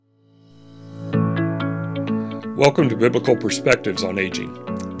Welcome to Biblical Perspectives on Aging,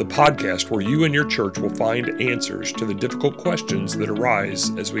 the podcast where you and your church will find answers to the difficult questions that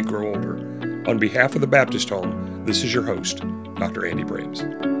arise as we grow older. On behalf of the Baptist Home, this is your host, Dr. Andy Brames.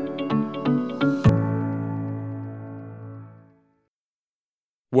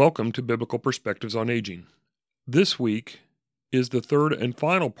 Welcome to Biblical Perspectives on Aging. This week is the third and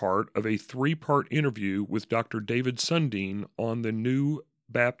final part of a three-part interview with Dr. David Sundin on the new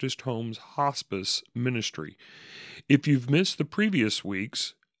Baptist Homes Hospice Ministry. If you've missed the previous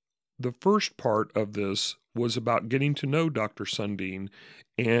weeks, the first part of this was about getting to know Dr. Sundin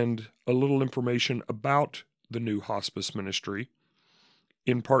and a little information about the new hospice ministry.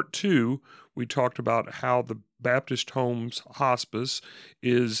 In part two, we talked about how the Baptist Homes Hospice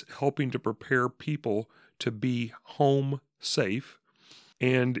is helping to prepare people to be home safe.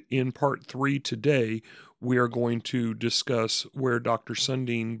 And in part three today, we are going to discuss where Dr.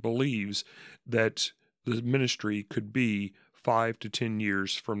 Sundin believes that the ministry could be 5 to 10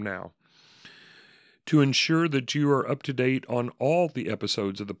 years from now. To ensure that you are up to date on all the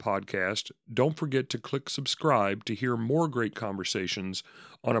episodes of the podcast, don't forget to click subscribe to hear more great conversations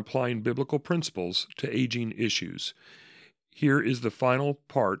on applying biblical principles to aging issues. Here is the final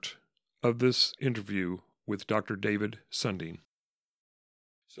part of this interview with Dr. David Sundin.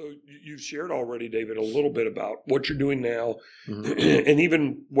 So you've shared already, David, a little bit about what you're doing now, and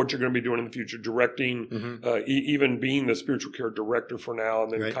even what you're going to be doing in the future, directing, even being the spiritual care director for now,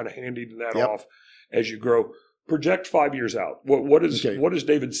 and then kind of handing that off as you grow. Project 5 years out. What is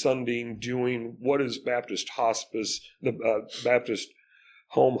David Sundin doing? What is Baptist Hospice, the Baptist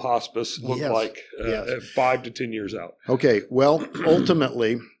Home Hospice look like 5 to 10 years out? Okay. Well,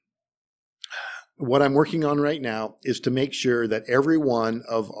 ultimately, what I'm working on right now is to make sure that every one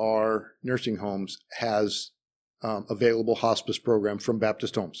of our nursing homes has available hospice program from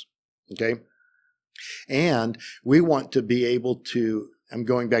Baptist Homes. Okay. And we want to be able to, I'm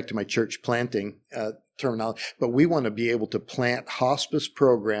going back to my church planting terminology, but we want to be able to plant hospice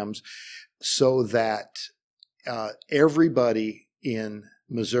programs so that everybody in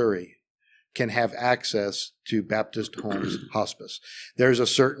Missouri can have access to Baptist Homes Hospice. There's a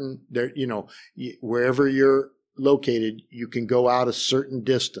certain, wherever you're located, you can go out a certain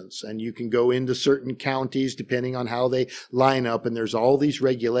distance and you can go into certain counties depending on how they line up. And there's all these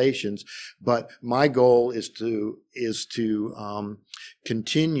regulations. But my goal is to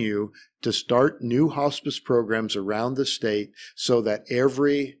continue to start new hospice programs around the state so that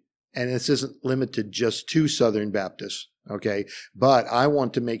and this isn't limited just to Southern Baptists, okay? But I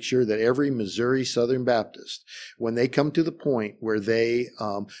want to make sure that every Missouri Southern Baptist, when they come to the point where they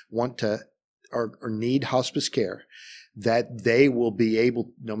want to or need hospice care, that they will be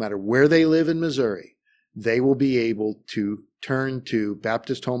able, no matter where they live in Missouri, they will be able to turn to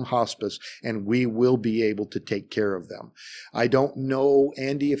Baptist Home Hospice, and we will be able to take care of them. I don't know,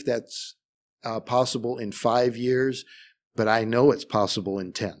 Andy, if that's possible in 5 years, but I know it's possible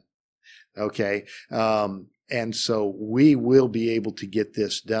in 10. Okay. And so we will be able to get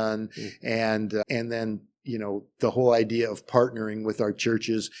this done. And then, the whole idea of partnering with our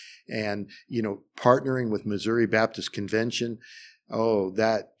churches and, partnering with Missouri Baptist Convention. Oh,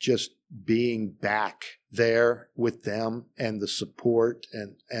 that just being back there with them and the support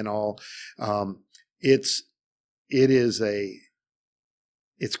and all. It's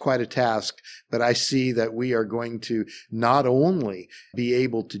quite a task, but I see that we are going to not only be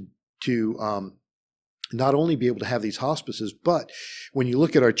able to have these hospices, but when you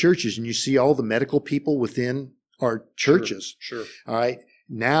look at our churches and you see all the medical people within our churches, Sure. All right,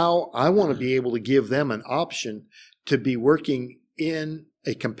 now I want to be able to give them an option to be working in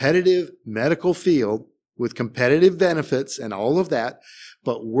a competitive medical field with competitive benefits and all of that,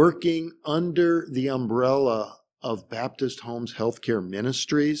 but working under the umbrella of Baptist Homes Healthcare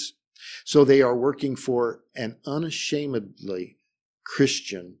Ministries. So they are working for an unashamedly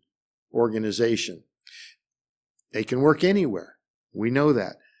Christian organization. They can work anywhere. We know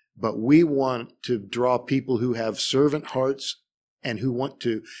that. But we want to draw people who have servant hearts and who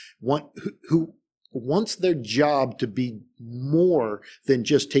who wants their job to be more than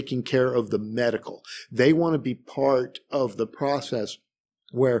just taking care of the medical. They want to be part of the process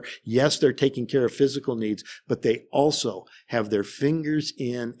where, yes, they're taking care of physical needs, but they also have their fingers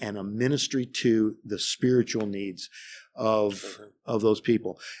in and a ministry to the spiritual needs of those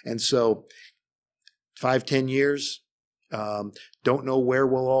people. And so 5, 10 years, don't know where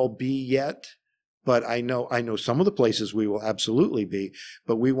we'll all be yet, but I know some of the places we will absolutely be,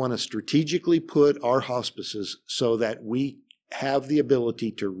 but we want to strategically put our hospices so that we have the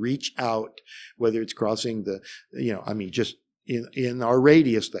ability to reach out, whether it's crossing just in our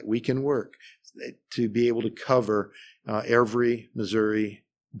radius that we can work to be able to cover every Missouri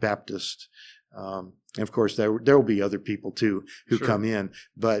Baptist. And of course, there will be other people too who Sure. come in,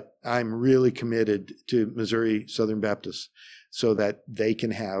 but I'm really committed to Missouri Southern Baptists so that they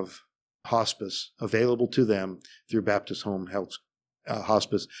can have hospice available to them through Baptist Home Health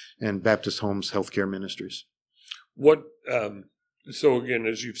Hospice and Baptist Homes Healthcare Ministries. What? So again,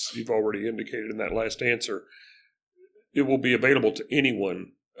 as you've already indicated in that last answer, it will be available to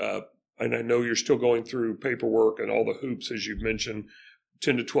anyone. And I know you're still going through paperwork and all the hoops, as you've mentioned,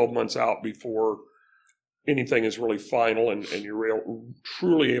 10 to 12 months out before anything is really final and you're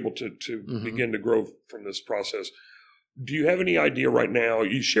truly able to Mm-hmm. begin to grow from this process. Do you have any idea right now?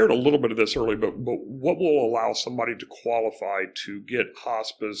 You shared a little bit of this earlier, but what will allow somebody to qualify to get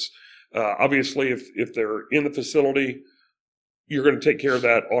hospice? Obviously, if they're in the facility, you're going to take care of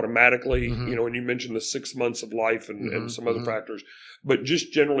that automatically, Mm-hmm. and you mentioned the 6 months of life and Mm-hmm. some other Mm-hmm. factors. But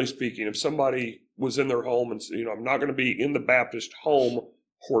just generally speaking, if somebody was in their home and, I'm not going to be in the Baptist home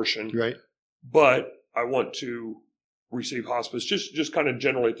portion, Right. but I want to receive hospice, just kind of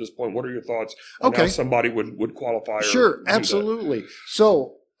generally at this point, what are your thoughts on how Okay. somebody would qualify? Sure, do that? absolutely.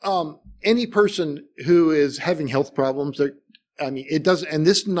 So, any person who is having health problems, it doesn't, and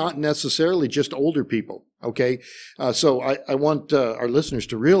this is not necessarily just older people. Okay. So I want our listeners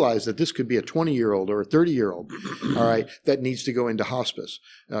to realize that this could be a 20-year-old or a 30-year-old, all right, that needs to go into hospice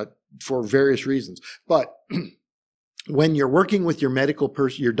for various reasons. But when you're working with your medical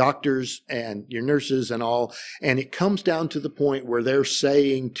person, your doctors and your nurses and all, and it comes down to the point where they're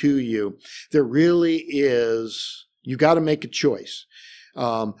saying to you, there really is, you got to make a choice.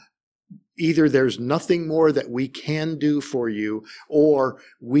 Either there's nothing more that we can do for you, or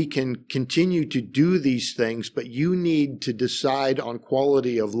we can continue to do these things, but you need to decide on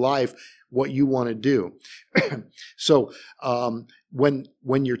quality of life, what you want to do. So,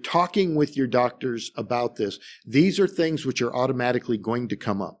 when you're talking with your doctors about this, these are things which are automatically going to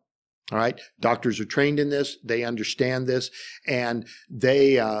come up. All right. Doctors are trained in this. They understand this, and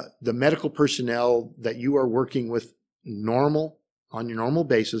the medical personnel that you are working with on your normal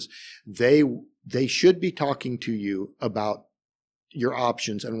basis, they should be talking to you about your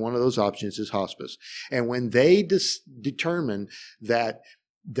options. And one of those options is hospice. And when they determine that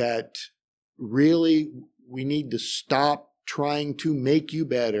really we need to stop trying to make you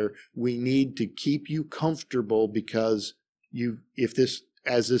better, we need to keep you comfortable because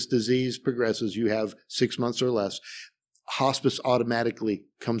as this disease progresses, you have 6 months or less, hospice automatically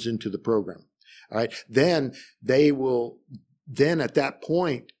comes into the program. All right. Then at that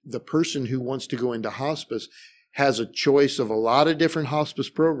point, the person who wants to go into hospice has a choice of a lot of different hospice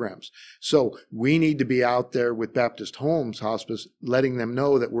programs. So we need to be out there with Baptist Homes Hospice, letting them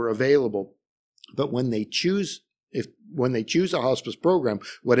know that we're available. But when they choose a hospice program,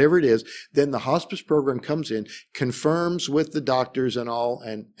 whatever it is, then the hospice program comes in, confirms with the doctors and all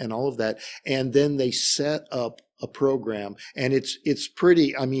of that, and then they set up a program. And it's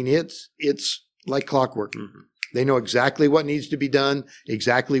pretty, it's like clockwork. Mm-hmm. They know exactly what needs to be done,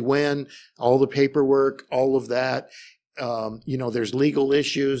 exactly when, all the paperwork, all of that. There's legal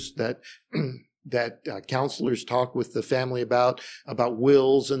issues that counselors talk with the family about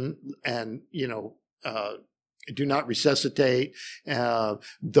wills and do not resuscitate,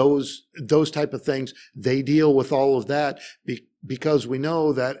 those type of things. They deal with all of that because we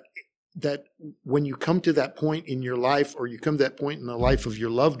know that when you come to that point in your life, or you come to that point in the life of your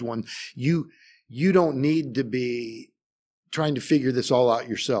loved one, you don't need to be trying to figure this all out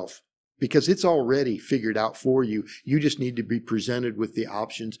yourself, because it's already figured out for you. You just need to be presented with the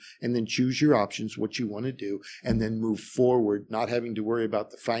options and then choose your options, what you want to do, and then move forward, not having to worry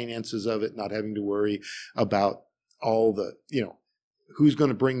about the finances of it, not having to worry about all the, who's going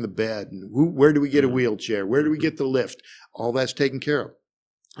to bring the bed and where do we get a wheelchair? Where do we get the lift? All that's taken care of.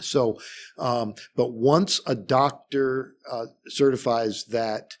 So, but once a doctor certifies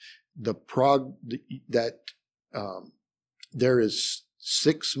that there is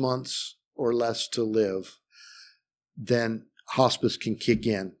 6 months or less to live, then hospice can kick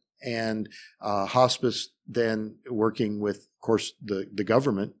in. And hospice, then working with, of course, the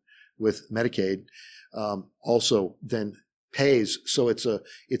government with Medicaid, also then pays. So it's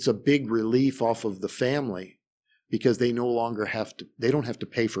a big relief off of the family, because they don't have to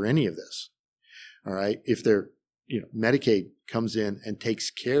pay for any of this. All right. If Medicaid comes in and takes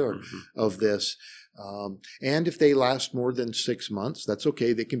care of this. And if they last more than 6 months, that's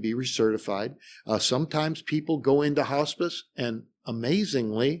okay. They can be recertified. Sometimes people go into hospice and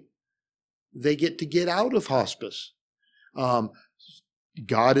amazingly, they get out of hospice.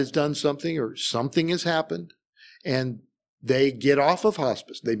 God has done something, or something has happened, and they get off of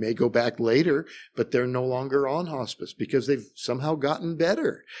hospice. They may go back later, but they're no longer on hospice because they've somehow gotten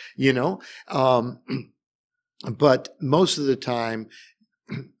better, you know. But most of the time,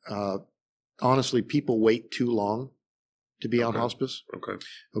 honestly, people wait too long to be on hospice.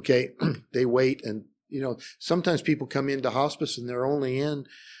 Okay. They wait, and you know, sometimes people come into hospice and they're only in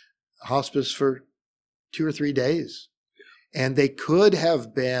hospice for 2 or 3 days. And they could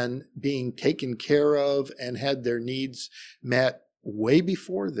have been being taken care of and had their needs met way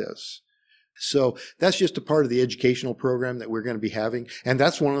before this. So that's just a part of the educational program that we're going to be having. And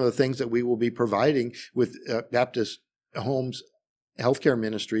that's one of the things that we will be providing with Baptist Homes Healthcare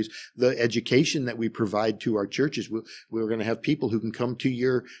Ministries, the education that we provide to our churches. We're going to have people who can come to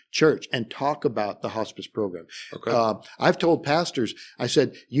your church and talk about the hospice program. I've told pastors, I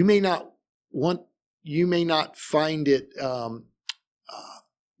said, you may not find it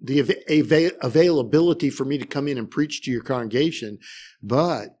the availability for me to come in and preach to your congregation,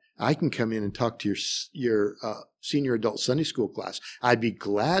 but I can come in and talk to your senior adult Sunday school class. I'd be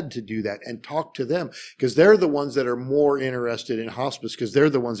glad to do that and talk to them, because they're the ones that are more interested in hospice, because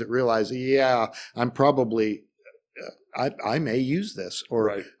they're the ones that realize, yeah, I'm probably I may use this,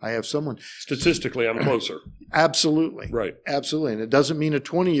 or I have someone. Statistically, I'm closer. Absolutely. Right. Absolutely. And it doesn't mean a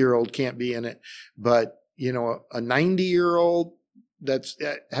 20-year-old can't be in it, but you know, a 90-year-old that's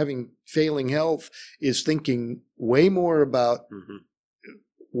having failing health is thinking way more about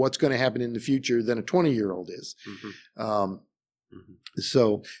what's going to happen in the future than a 20-year-old is.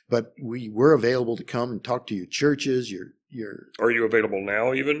 So, but we're available to come and talk to your churches, your. Are you available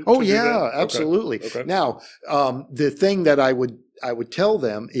now even? Oh yeah, absolutely. Okay. Now, the thing that I would tell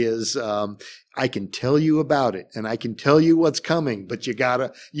them is, I can tell you about it and I can tell you what's coming, but you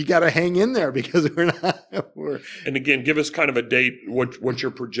gotta hang in there, because we're. And again, give us kind of a date. What's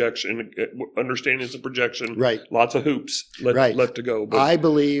your projection? Understanding it's a projection. Right. Lots of hoops left to go. But I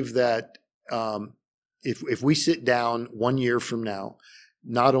believe that if we sit down 1 year from now,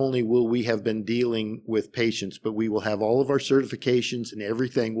 not only will we have been dealing with patients, but we will have all of our certifications and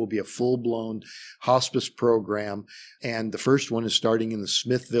everything will be a full-blown hospice program. And the first one is starting in the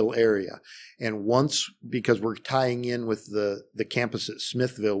Smithville area. And because we're tying in with the campus at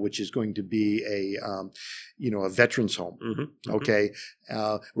Smithville, which is going to be a veterans home. Okay.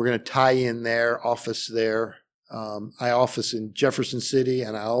 We're going to tie in their office there. I office in Jefferson City,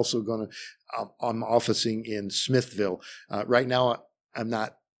 and I'm officing in Smithville. Right now,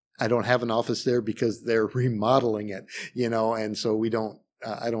 I don't have an office there because they're remodeling it, you know, and so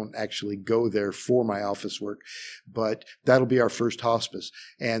I don't actually go there for my office work, but that'll be our first hospice.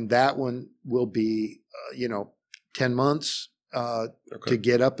 And that one will be, 10 months to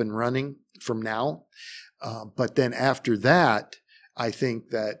get up and running from now. But then after that, I think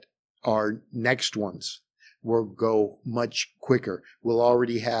that our next ones will go much quicker. We'll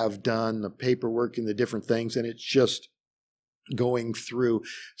already have done the paperwork and the different things, and it's just going through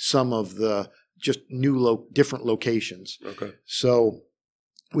some of the just different locations. Okay. So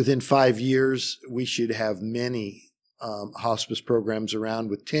within 5 years, we should have many hospice programs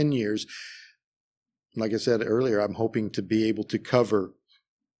around. With 10 years, like I said earlier, I'm hoping to be able to cover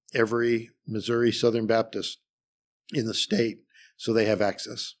every Missouri Southern Baptist in the state so they have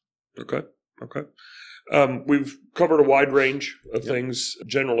access. Okay. We've covered a wide range of things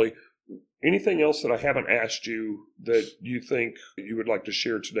generally. Anything else that I haven't asked you that you think you would like to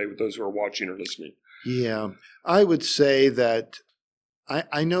share today with those who are watching or listening? Yeah, I would say that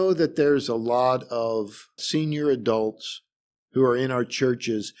I know that there's a lot of senior adults who are in our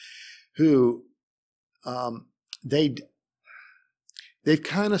churches who they've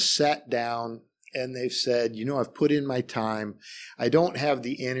kind of sat down and they've said, I've put in my time. I don't have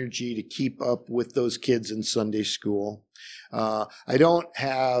the energy to keep up with those kids in Sunday school. I don't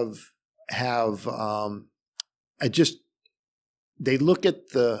they look at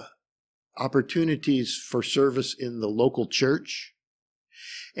the opportunities for service in the local church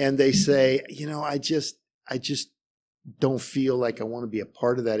and they say, I just don't feel like I want to be a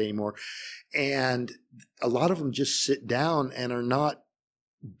part of that anymore. And a lot of them just sit down and are not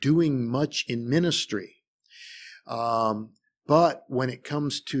doing much in ministry. But when it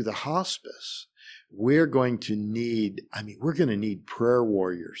comes to the hospice, we're going to need prayer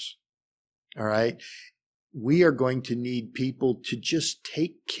warriors. All right. We are going to need people to just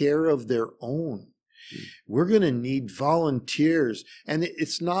take care of their own. We're going to need volunteers. And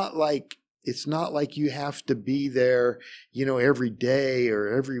it's not like It's not like you have to be there, every day or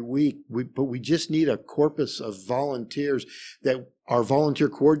every week. But we just need a corpus of volunteers that our volunteer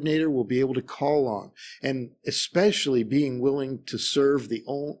coordinator will be able to call on, and especially being willing to serve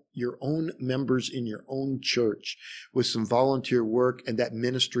your own members in your own church with some volunteer work and that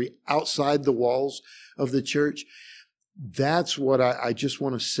ministry outside the walls of the church. That's what I just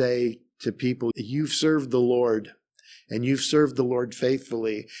want to say to people. You've served the Lord. And you've served the Lord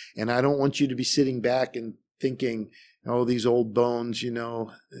faithfully. And I don't want you to be sitting back and thinking, oh, these old bones,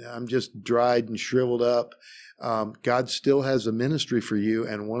 I'm just dried and shriveled up. God still has a ministry for you.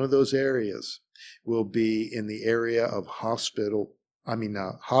 And one of those areas will be in the area of hospice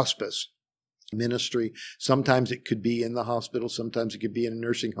ministry. Sometimes it could be in the hospital. Sometimes it could be in a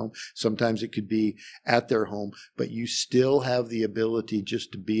nursing home. Sometimes it could be at their home. But you still have the ability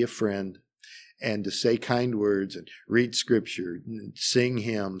just to be a friend and to say kind words and read scripture, and sing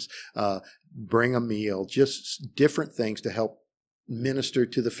hymns, bring a meal, just different things to help minister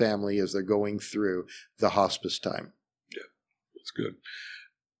to the family as they're going through the hospice time. Yeah, that's good.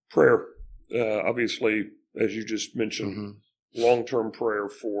 Prayer, obviously, as you just mentioned, long-term prayer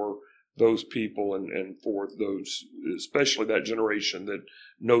for those people and for those, especially that generation that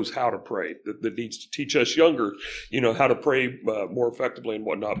knows how to pray, that needs to teach us younger, how to pray more effectively and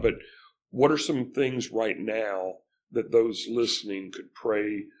whatnot. But what are some things right now that those listening could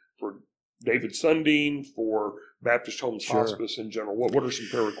pray for David Sundin, for Baptist Homes Hospice in general? What are some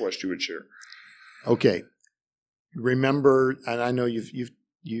prayer requests you would share? Okay. Remember, and I know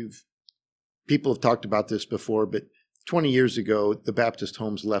people have talked about this before, but 20 years ago, the Baptist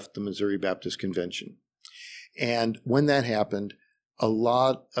Homes left the Missouri Baptist Convention. And when that happened, a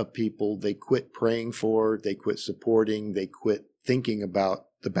lot of people, they quit praying for, they quit supporting, they quit thinking about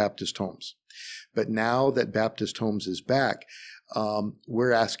the Baptist Homes. But now that Baptist Homes is back,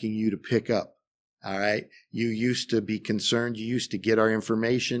 we're asking you to pick up. All right. You used to be concerned. You used to get our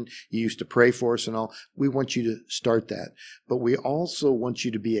information. You used to pray for us and all. We want you to start that. But we also want you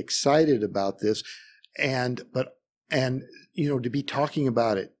to be excited about this and to be talking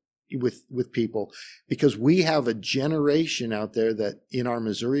about it with people, because we have a generation out there that in our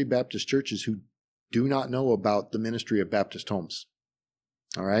Missouri Baptist churches who do not know about the ministry of Baptist Homes.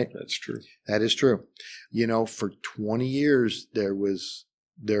 All right. That's true. That is true. For 20 years, they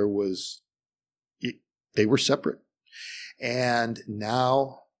were separate. And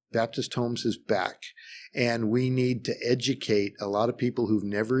now Baptist Homes is back, and we need to educate a lot of people who've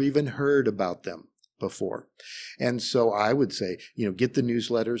never even heard about them before. And so I would say, get the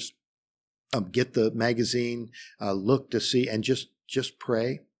newsletters, get the magazine, look to see, and just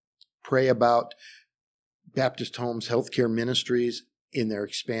pray about Baptist Homes Healthcare Ministries in their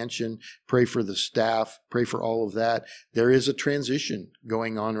expansion, pray for the staff, pray for all of that. There is a transition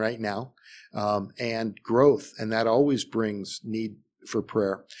going on right now, and growth, and that always brings need for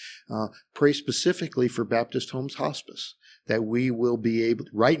prayer. Pray specifically for Baptist Homes Hospice, that we will be able,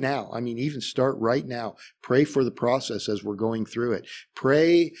 right now, even start right now, pray for the process as we're going through it.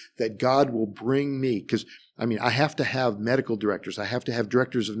 Pray that God will bring me, because I have to have medical directors. I have to have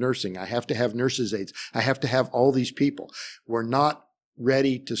directors of nursing. I have to have nurses' aides. I have to have all these people. We're not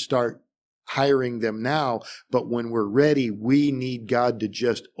ready to start hiring them now, but when we're ready, we need God to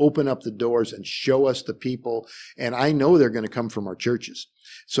just open up the doors and show us the people. And I know they're going to come from our churches.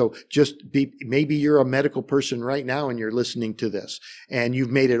 So maybe you're a medical person right now and you're listening to this and you've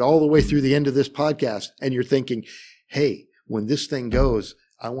made it all the way through the end of this podcast and you're thinking, hey, when this thing goes,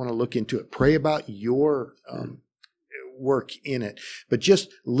 I want to look into it. Pray about your work in it, but just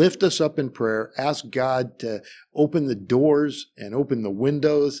lift us up in prayer. Ask God to open the doors and open the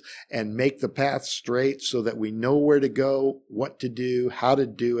windows and make the path straight so that we know where to go, what to do, how to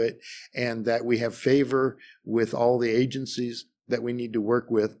do it, and that we have favor with all the agencies that we need to work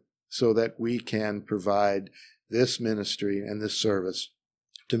with so that we can provide this ministry and this service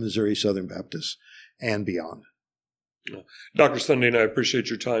to Missouri Southern Baptist and beyond. Dr. Sundin, I appreciate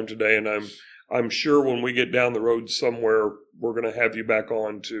your time today, and I'm sure when we get down the road somewhere, we're going to have you back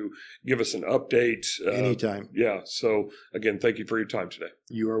on to give us an update. Anytime. Yeah. So again, thank you for your time today.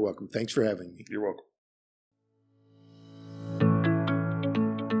 You are welcome. Thanks for having me. You're welcome.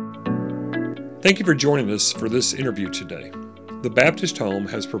 Thank you for joining us for this interview today. The Baptist Home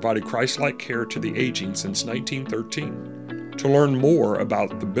has provided Christ-like care to the aging since 1913. To learn more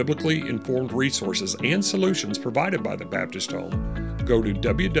about the biblically informed resources and solutions provided by the Baptist Home, go to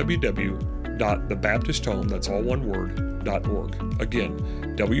www.thebaptisthome, that's all one word, .org. Again,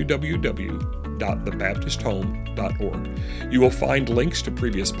 www.thebaptisthome.org. www.thebaptisthome.org. You will find links to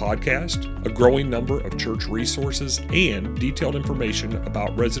previous podcasts, a growing number of church resources, and detailed information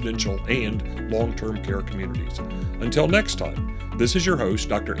about residential and long-term care communities. Until next time, this is your host,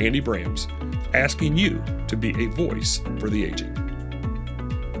 Dr. Andy Brams, asking you to be a voice for the aging.